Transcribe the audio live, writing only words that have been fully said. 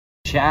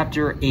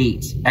Chapter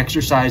 8,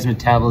 Exercise,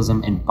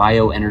 Metabolism, and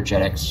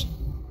Bioenergetics.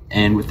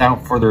 And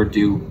without further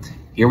ado,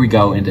 here we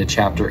go into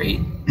Chapter 8.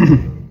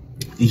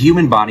 The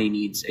human body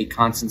needs a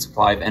constant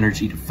supply of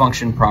energy to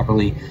function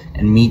properly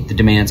and meet the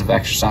demands of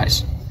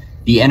exercise.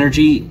 The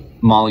energy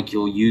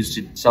molecule used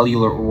to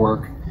cellular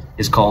work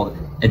is called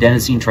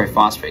adenosine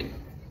triphosphate,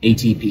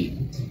 ATP,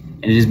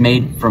 and it is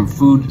made from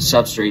food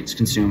substrates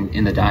consumed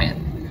in the diet.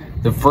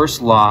 The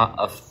first law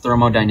of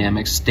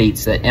thermodynamics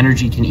states that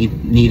energy can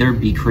neither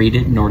be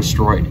created nor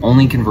destroyed,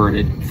 only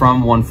converted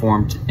from one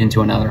form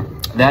into another.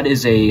 That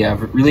is a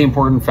really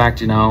important fact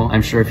to know.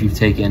 I'm sure if you've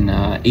taken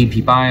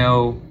AP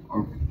Bio,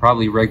 or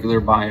probably regular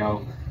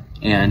bio,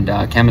 and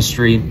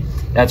chemistry,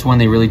 that's when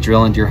they really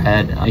drill into your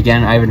head.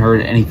 Again, I haven't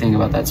heard anything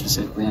about that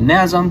specifically on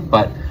Nasm,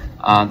 but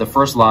the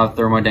first law of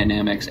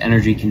thermodynamics,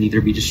 energy can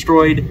neither be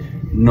destroyed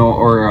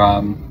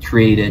nor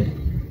created,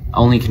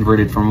 only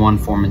converted from one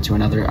form into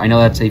another. I know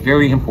that's a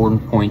very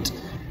important point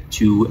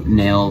to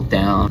nail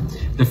down.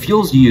 The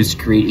fuels used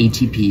to create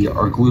ATP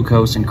are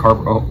glucose and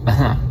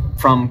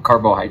from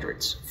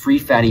carbohydrates, free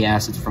fatty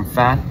acids from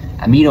fat,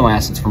 amino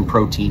acids from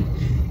protein,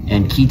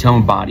 and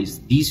ketone bodies.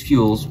 These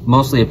fuels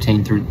mostly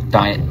obtained through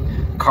diet.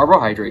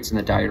 Carbohydrates in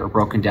the diet are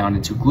broken down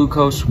into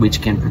glucose,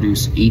 which can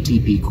produce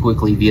ATP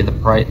quickly via the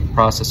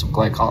process of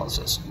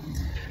glycolysis.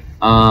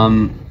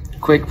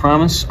 Quick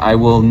promise, I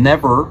will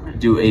never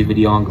do a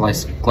video on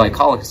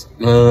glycolysis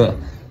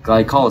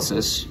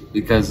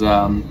because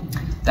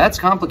that's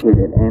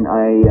complicated, and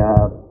I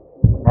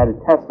had a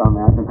test on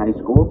that in high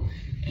school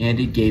and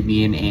it gave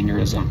me an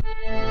aneurysm.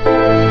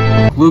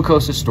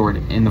 Glucose is stored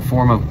in the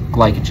form of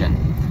glycogen.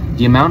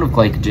 The amount of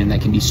glycogen that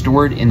can be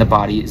stored in the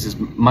body is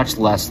much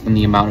less than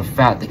the amount of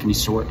fat that can be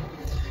stored.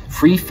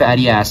 Free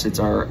fatty acids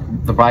are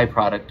the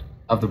byproduct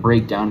of the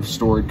breakdown of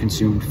stored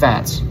consumed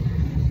fats.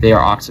 They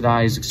are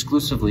oxidized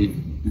exclusively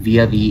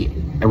via the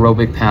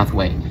aerobic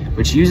pathway,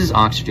 which uses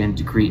oxygen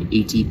to create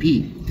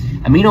ATP.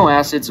 Amino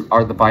acids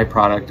are the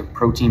byproduct of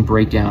protein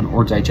breakdown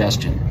or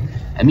digestion.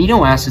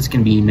 Amino acids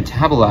can be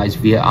metabolized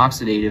via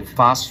oxidative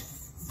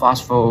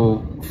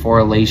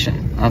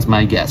phosphorylation. That's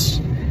my guess.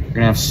 We're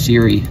gonna have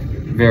Siri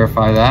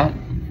verify that.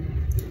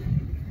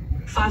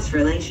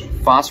 Phosphorylation.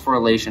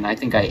 Phosphorylation. I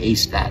think I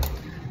aced that.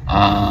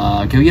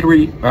 Can we get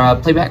a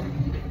playback?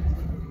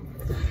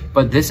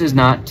 But this is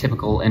not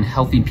typical in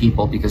healthy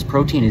people because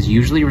protein is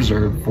usually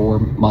reserved for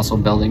muscle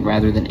building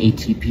rather than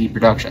ATP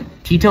production.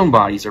 Ketone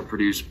bodies are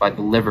produced by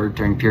the liver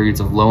during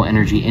periods of low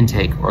energy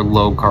intake or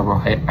low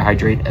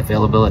carbohydrate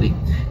availability.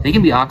 They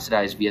can be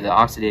oxidized via the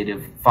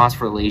oxidative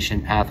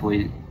phosphorylation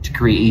pathway to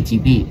create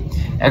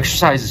ATP.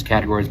 Exercise is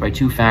categorized by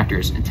two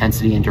factors,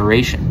 intensity and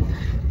duration.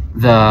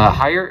 The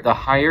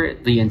higher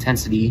the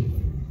intensity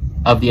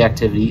of the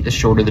activity, the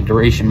shorter the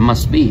duration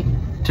must be.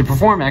 To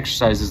perform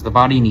exercises, the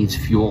body needs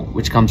fuel,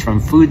 which comes from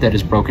food that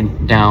is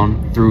broken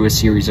down through a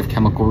series of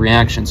chemical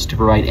reactions to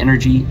provide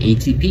energy,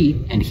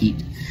 ATP, and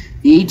heat.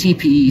 The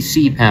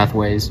ATPC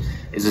pathways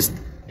is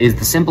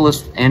the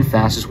simplest and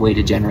fastest way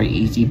to generate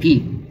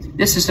ATP.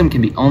 This system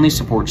can only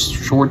support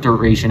short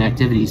duration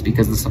activities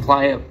because the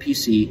supply of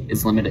PC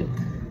is limited.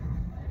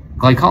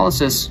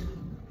 Glycolysis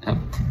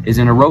is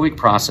an aerobic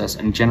process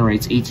and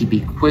generates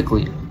ATP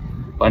quickly,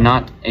 but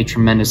not a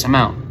tremendous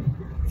amount.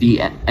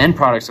 The end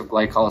products of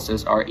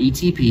glycolysis are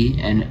ATP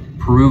and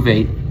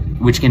pyruvate,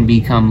 which can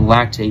become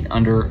lactate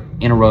under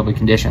anaerobic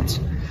conditions.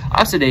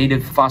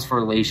 Oxidative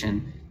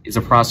phosphorylation is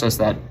a process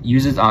that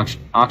uses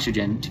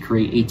oxygen to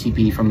create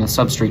ATP from the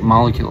substrate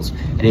molecules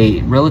at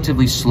a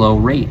relatively slow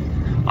rate.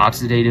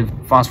 Oxidative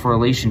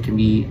phosphorylation can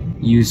be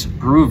used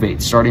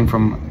pyruvate, starting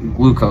from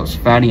glucose,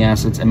 fatty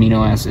acids,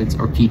 amino acids,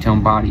 or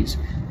ketone bodies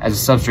as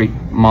substrate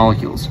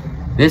molecules.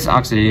 This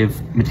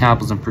oxidative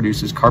metabolism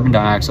produces carbon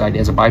dioxide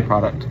as a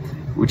byproduct,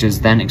 which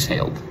is then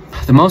exhaled.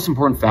 The most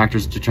important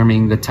factors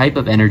determining the type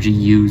of energy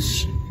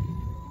used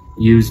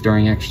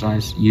during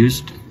exercise,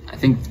 I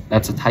think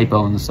that's a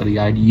typo in the study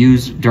guide,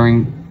 used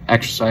during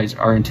exercise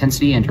are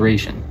intensity and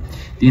duration.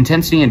 The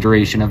intensity and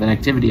duration of an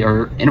activity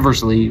are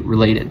inversely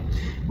related,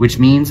 which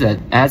means that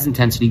as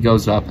intensity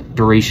goes up,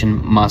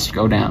 duration must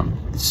go down.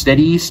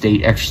 Steady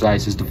state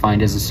exercise is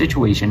defined as a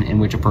situation in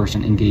which a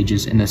person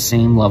engages in the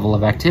same level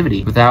of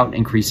activity without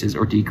increases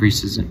or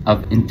decreases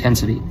of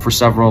intensity for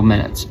several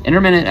minutes.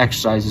 Intermittent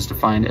exercise is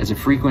defined as a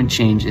frequent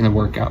change in the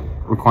workout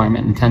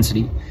requirement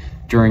intensity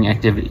during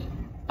activity.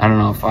 I don't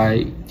know if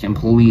I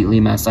completely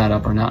messed that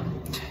up or not.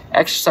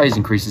 Exercise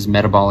increases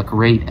metabolic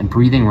rate and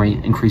breathing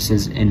rate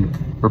increases in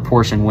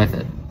proportion with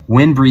it.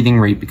 When breathing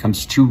rate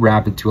becomes too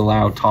rapid to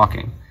allow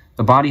talking,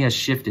 the body has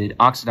shifted,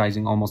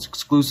 oxidizing almost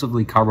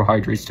exclusively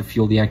carbohydrates to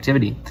fuel the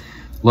activity.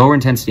 Lower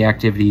intensity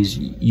activities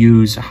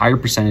use a higher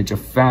percentage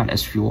of fat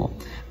as fuel,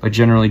 but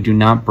generally do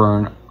not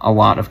burn a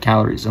lot of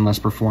calories unless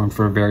performed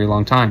for a very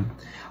long time.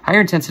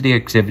 Higher intensity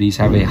activities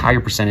have a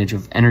higher percentage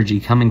of energy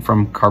coming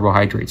from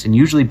carbohydrates and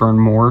usually burn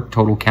more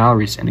total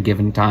calories in a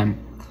given time.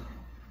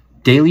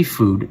 Daily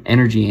food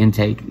energy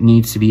intake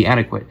needs to be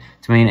adequate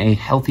to maintain a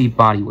healthy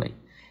body weight.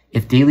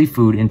 If daily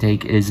food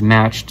intake is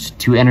matched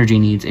to energy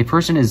needs, a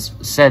person is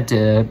said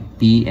to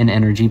be in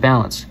energy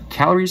balance.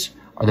 Calories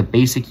are the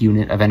basic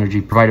unit of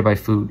energy provided by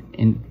food.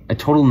 And a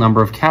total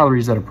number of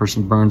calories that a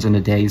person burns in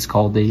a day is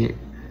called the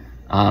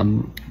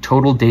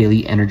total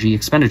daily energy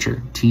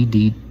expenditure,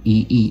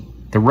 TDEE.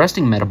 The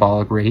resting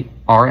metabolic rate,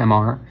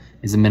 RMR,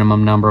 is the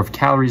minimum number of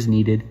calories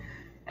needed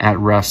at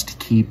rest to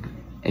keep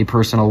a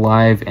person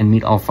alive and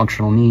meet all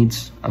functional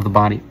needs of the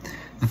body.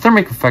 The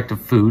thermic effect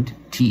of food,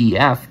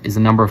 TEF, is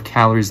the number of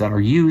calories that are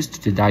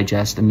used to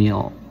digest a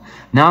meal.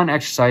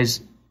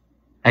 Non-exercise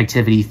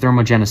activity,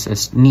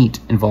 thermogenesis, NEAT,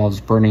 involves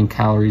burning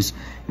calories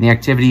in the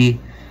activity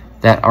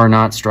that are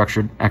not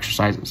structured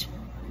exercises.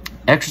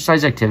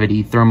 Exercise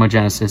activity,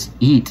 thermogenesis,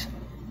 EAT,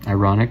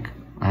 ironic,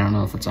 I don't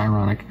know if it's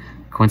ironic,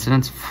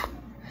 coincidence,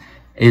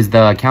 is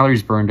the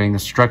calories burned during the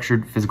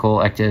structured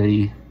physical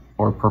activity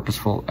or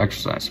purposeful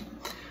exercise.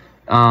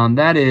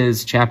 That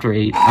is chapter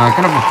 8,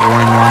 kind of a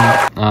boring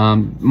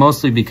one,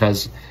 mostly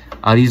because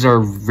these are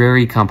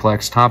very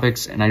complex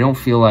topics, and I don't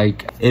feel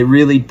like it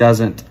really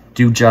doesn't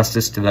do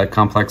justice to the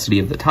complexity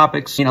of the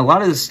topics. I mean, a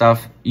lot of this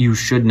stuff you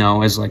should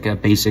know as like a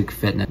basic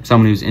fitness,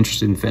 someone who's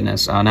interested in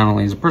fitness, not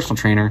only as a personal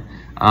trainer,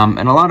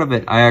 and a lot of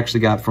it I actually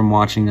got from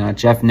watching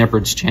Jeff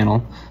Nippard's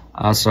channel.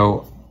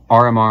 So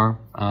RMR,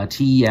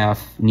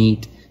 TEF,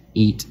 NEAT,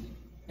 EAT,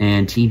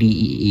 and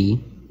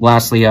TDEE.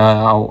 Lastly,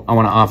 I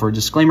want to offer a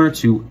disclaimer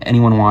to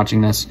anyone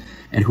watching this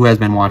and who has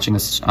been watching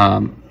this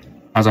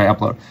as I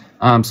upload.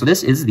 So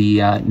this is the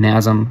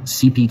Nasm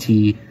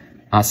CPT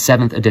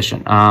 7th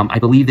edition. I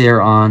believe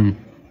they're on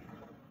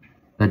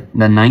the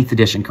 9th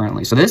edition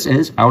currently. So this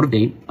is out of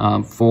date,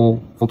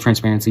 full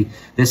transparency.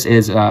 This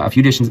is a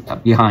few editions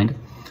behind.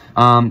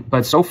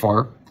 But so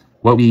far,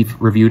 what we've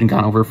reviewed and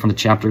gone over from the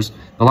chapters,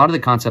 a lot of the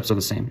concepts are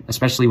the same,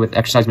 especially with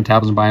exercise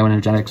metabolism,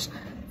 bioenergetics.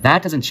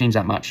 That doesn't change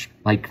that much.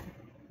 Like,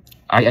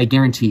 I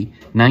guarantee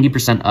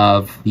 90%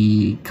 of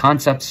the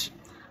concepts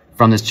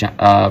from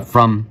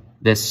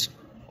this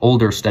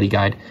older study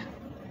guide,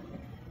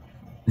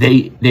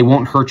 they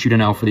won't hurt you to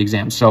know for the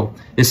exam. So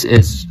this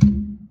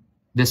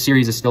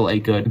series is still a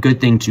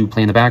good thing to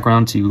play in the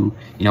background to,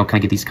 kind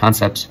of get these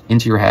concepts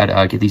into your head,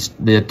 get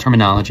the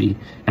terminology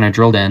kind of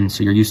drilled in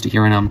so you're used to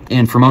hearing them.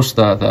 And for most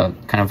of the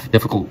kind of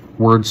difficult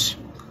words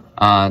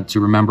to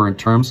remember in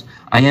terms,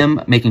 I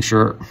am making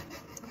sure,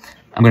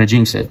 I'm going to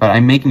jinx it, but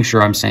I'm making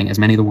sure I'm saying as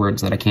many of the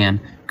words that I can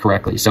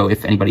correctly. So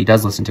if anybody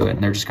does listen to it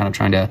and they're just kind of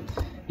trying to,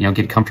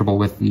 get comfortable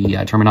with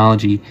the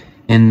terminology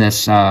in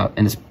this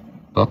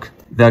book,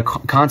 the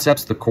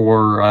concepts, the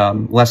core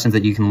lessons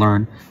that you can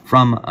learn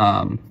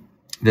from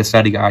this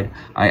study guide,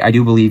 I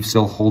do believe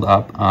still hold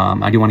up.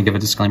 I do want to give a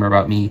disclaimer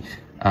about me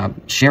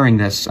sharing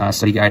this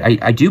study guide.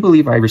 I do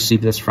believe I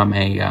received this from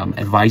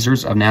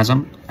advisors of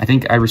Nasm. I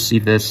think I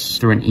received this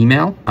through an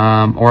email,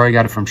 or I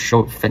got it from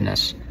Show Up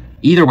Fitness.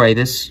 Either way,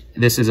 this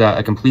is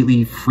a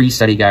completely free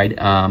study guide.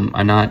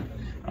 I'm not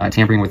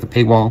tampering with the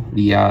paywall.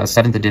 The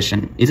 7th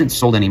edition isn't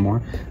sold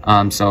anymore.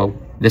 So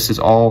this is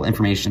all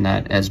information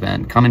that has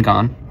been come and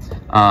gone.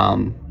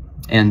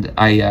 And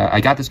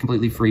I got this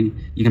completely free.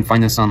 You can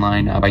find this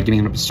online by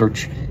giving it a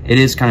search. It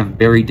is kind of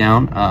buried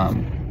down.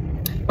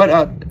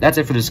 But that's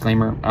it for the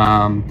disclaimer.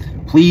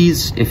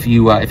 Please, if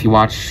you got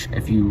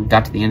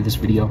to the end of this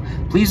video,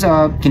 please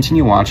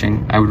continue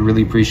watching. I would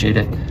really appreciate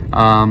it.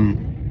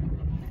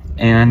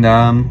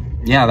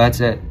 Yeah, that's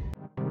it.